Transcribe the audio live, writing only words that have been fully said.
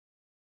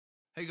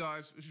Hey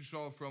guys, this is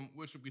Charles from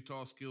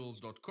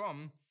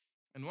worshipguitarskills.com,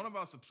 and one of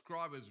our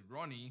subscribers,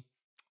 Ronnie,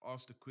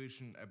 asked a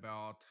question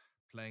about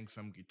playing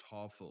some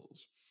guitar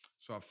fills.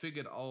 So I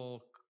figured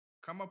I'll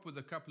come up with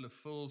a couple of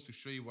fills to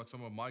show you what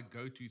some of my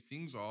go-to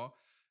things are,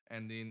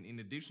 and then in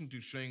addition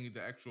to showing you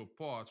the actual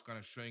parts, kind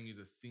of showing you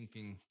the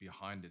thinking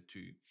behind it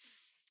too.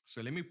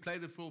 So let me play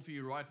the fill for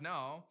you right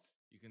now.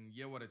 You can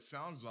hear what it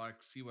sounds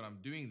like, see what I'm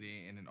doing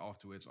there, and then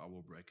afterwards I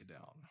will break it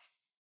down.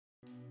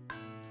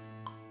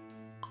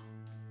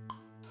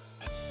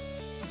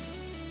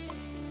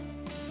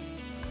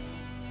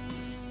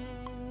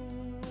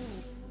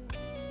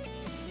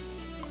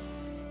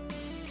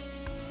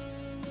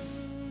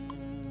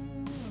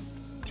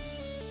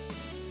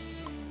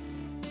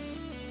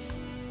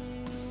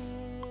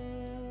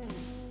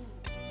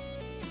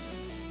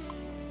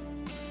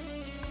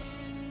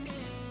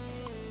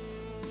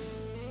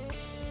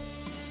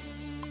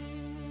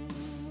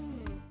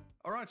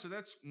 All right, so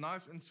that's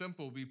nice and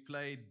simple. We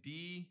played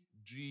D,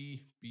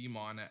 G, B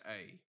minor,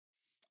 A.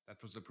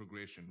 That was the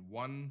progression,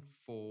 1,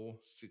 4,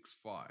 6,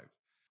 5.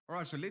 All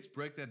right, so let's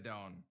break that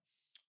down.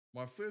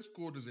 My first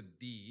chord is a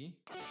D.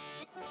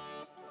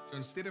 So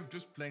instead of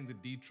just playing the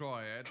D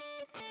triad,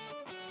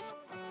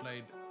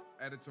 I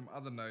added some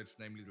other notes,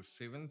 namely the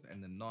 7th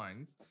and the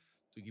 9th,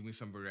 to give me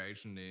some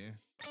variation there.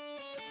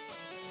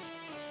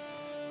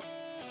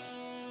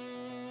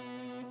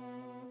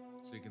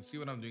 So you can see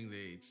what I'm doing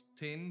there. It's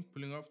 10,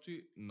 pulling off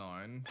to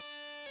 9,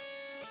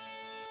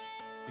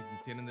 picking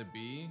 10 in the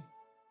B,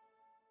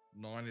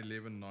 9,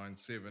 11, 9,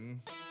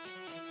 7,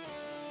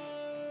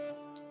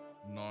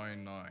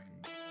 9, 9.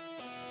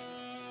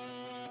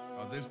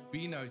 Now this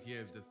B note here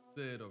is the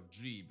 3rd of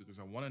G because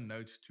I want a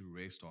note to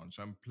rest on.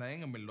 So I'm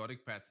playing a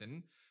melodic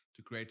pattern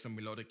to create some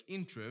melodic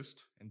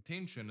interest and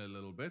tension a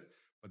little bit,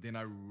 but then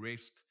I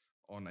rest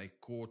on a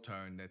chord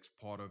tone that's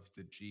part of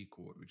the G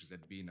chord, which is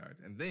that B note.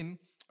 And then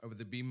over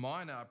the B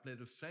minor, I play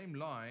the same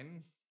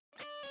line,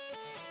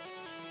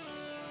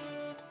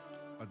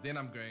 but then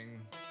I'm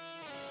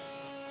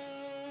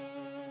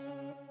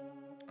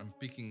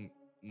picking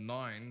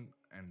 9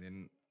 and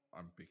then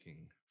I'm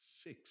picking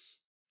 6.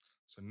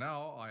 So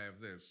now I have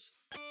this.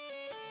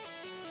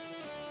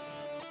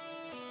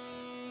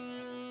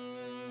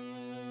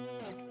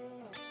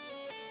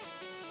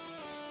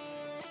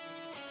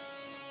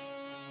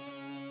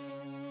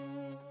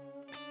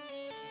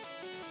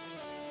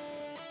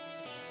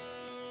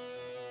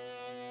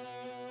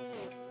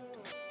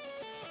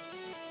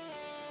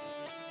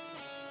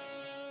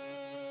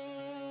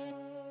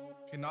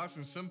 Okay, nice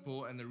and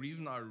simple. And the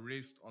reason I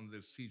rest on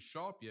the C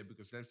sharp here,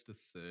 because that's the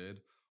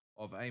 3rd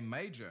of A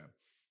major.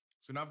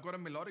 So now I've got a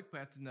melodic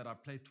pattern that I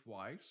play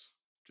twice,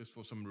 just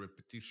for some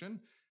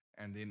repetition.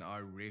 And then I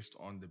rest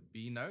on the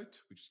B note,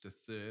 which is the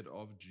 3rd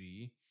of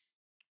G,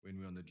 when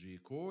we're on the G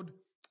chord.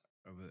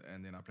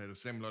 And then I play the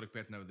same melodic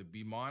pattern over the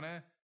B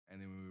minor.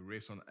 And then when we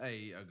rest on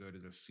A, I go to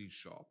the C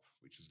sharp,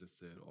 which is the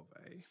 3rd of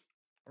A.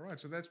 All right,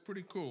 so that's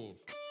pretty cool.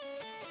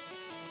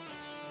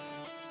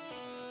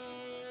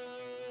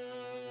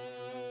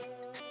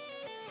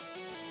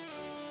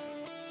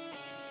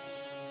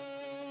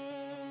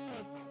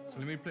 So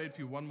let me play it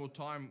for you one more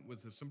time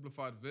with a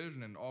simplified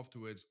version, and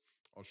afterwards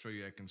I'll show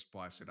you I can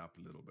spice it up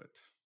a little bit.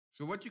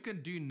 So what you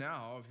can do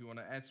now, if you want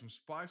to add some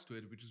spice to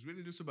it, which is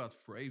really just about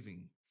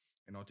phrasing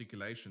and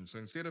articulation. So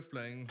instead of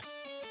playing,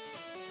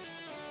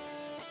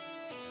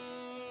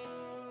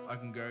 I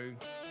can go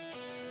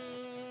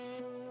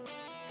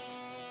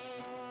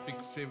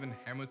pick 7,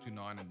 hammer to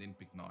 9, and then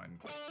pick 9.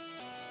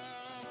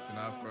 So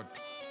now I've got,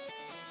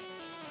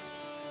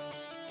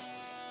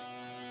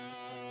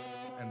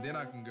 and then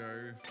I can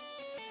go,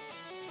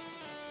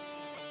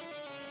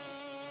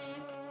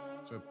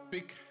 so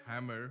pick,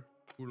 hammer,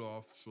 pull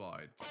off,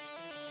 slide.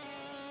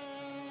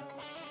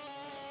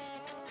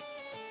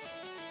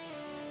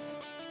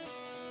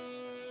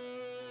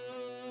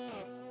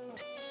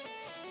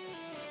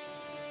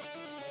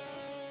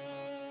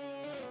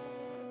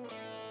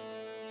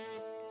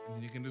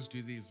 And you can just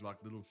do these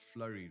like little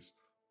flurries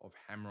of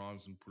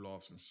hammer-ons and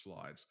pull-offs and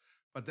slides.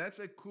 But that's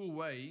a cool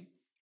way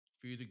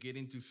for you to get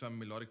into some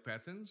melodic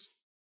patterns.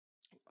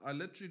 I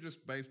literally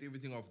just based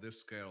everything off this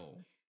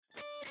scale.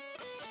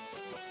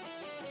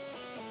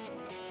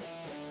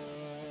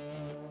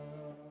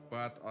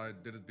 But I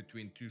did it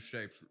between two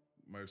shapes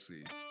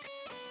mostly.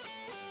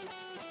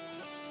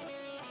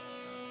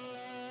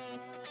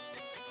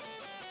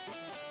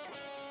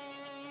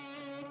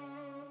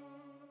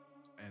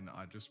 And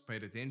I just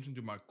paid attention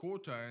to my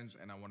chord tones,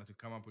 and I wanted to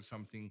come up with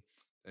something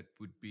that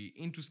would be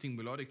interesting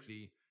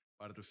melodically,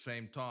 but at the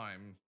same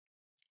time,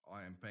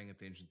 I am paying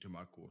attention to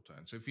my chord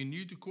tones. So if you're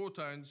new to chord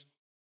tones,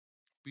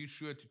 be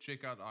sure to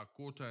check out our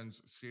chord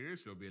tones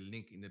series. There'll be a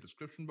link in the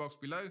description box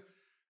below,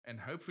 and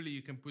hopefully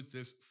you can put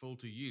this fill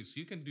to use.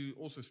 You can do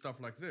also stuff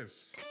like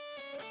this.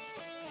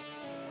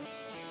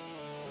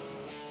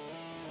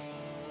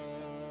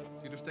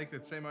 So you just take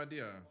that same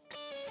idea.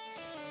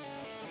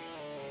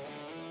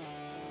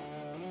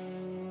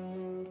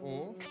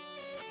 Or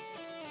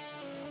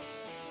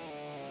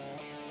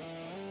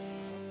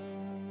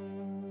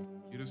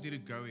just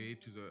need to go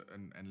ahead to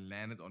and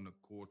land it on the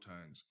chord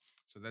tones.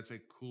 So that's a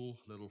cool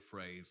little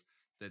phrase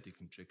that you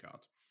can check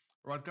out.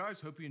 All right,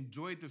 guys, hope you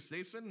enjoyed this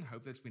lesson.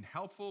 Hope that's been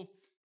helpful.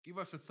 Give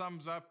us a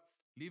thumbs up,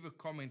 leave a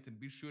comment, and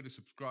be sure to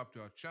subscribe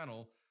to our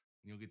channel.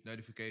 And you'll get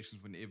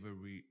notifications whenever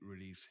we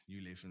release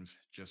new lessons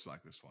just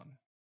like this one.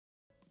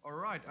 All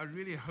right, I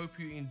really hope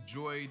you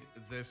enjoyed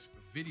this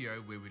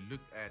video where we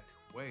looked at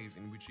ways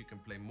in which you can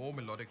play more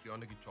melodically on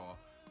the guitar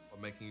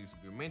by making use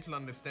of your mental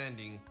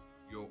understanding,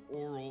 your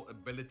oral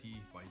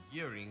ability by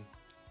hearing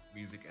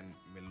music and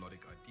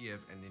melodic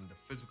ideas, and then the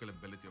physical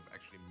ability of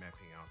actually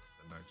mapping out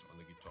the notes on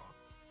the guitar.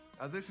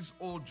 Now, this is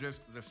all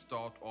just the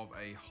start of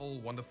a whole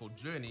wonderful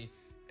journey,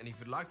 and if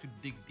you'd like to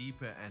dig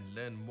deeper and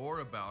learn more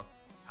about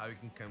how you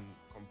can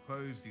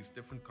compose these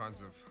different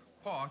kinds of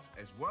parts,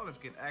 as well as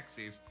get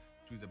access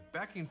to the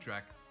backing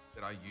track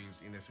that I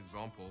used in this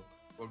example,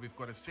 well, we've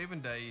got a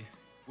 7-day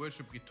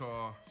worship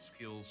guitar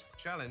skills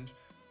challenge,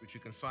 which you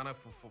can sign up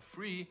for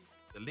free.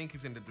 The link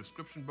is in the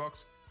description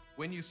box.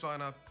 When you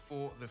sign up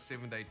for the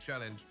 7-day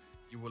challenge,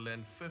 you will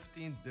learn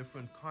 15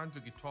 different kinds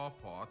of guitar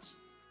parts,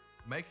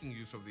 making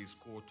use of these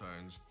chord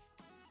tones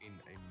in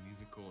a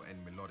musical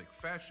and melodic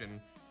fashion.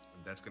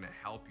 And that's going to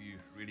help you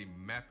really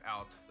map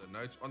out the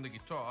notes on the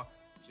guitar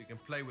so you can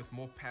play with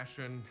more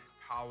passion,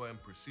 power,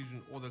 and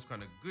precision, all those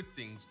kind of good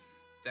things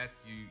that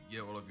you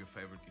hear all of your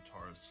favorite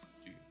guitarists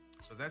do.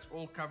 So that's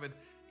all covered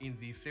in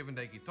the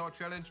 7-day guitar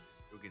challenge.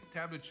 You'll get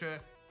tablature,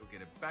 you'll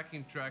get a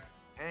backing track,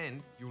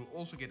 and you will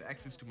also get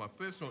access to my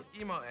personal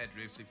email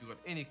address. So if you've got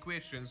any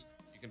questions,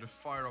 you can just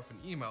fire off an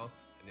email,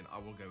 and then I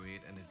will go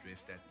ahead and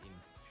address that in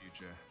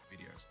future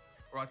videos.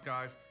 All right,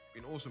 guys,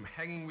 been awesome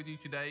hanging with you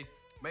today.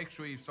 Make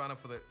sure you sign up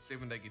for the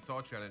 7-day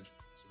guitar challenge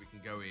so we can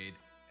go ahead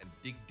and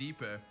dig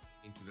deeper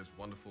into this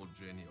wonderful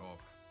journey of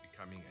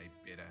becoming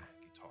a better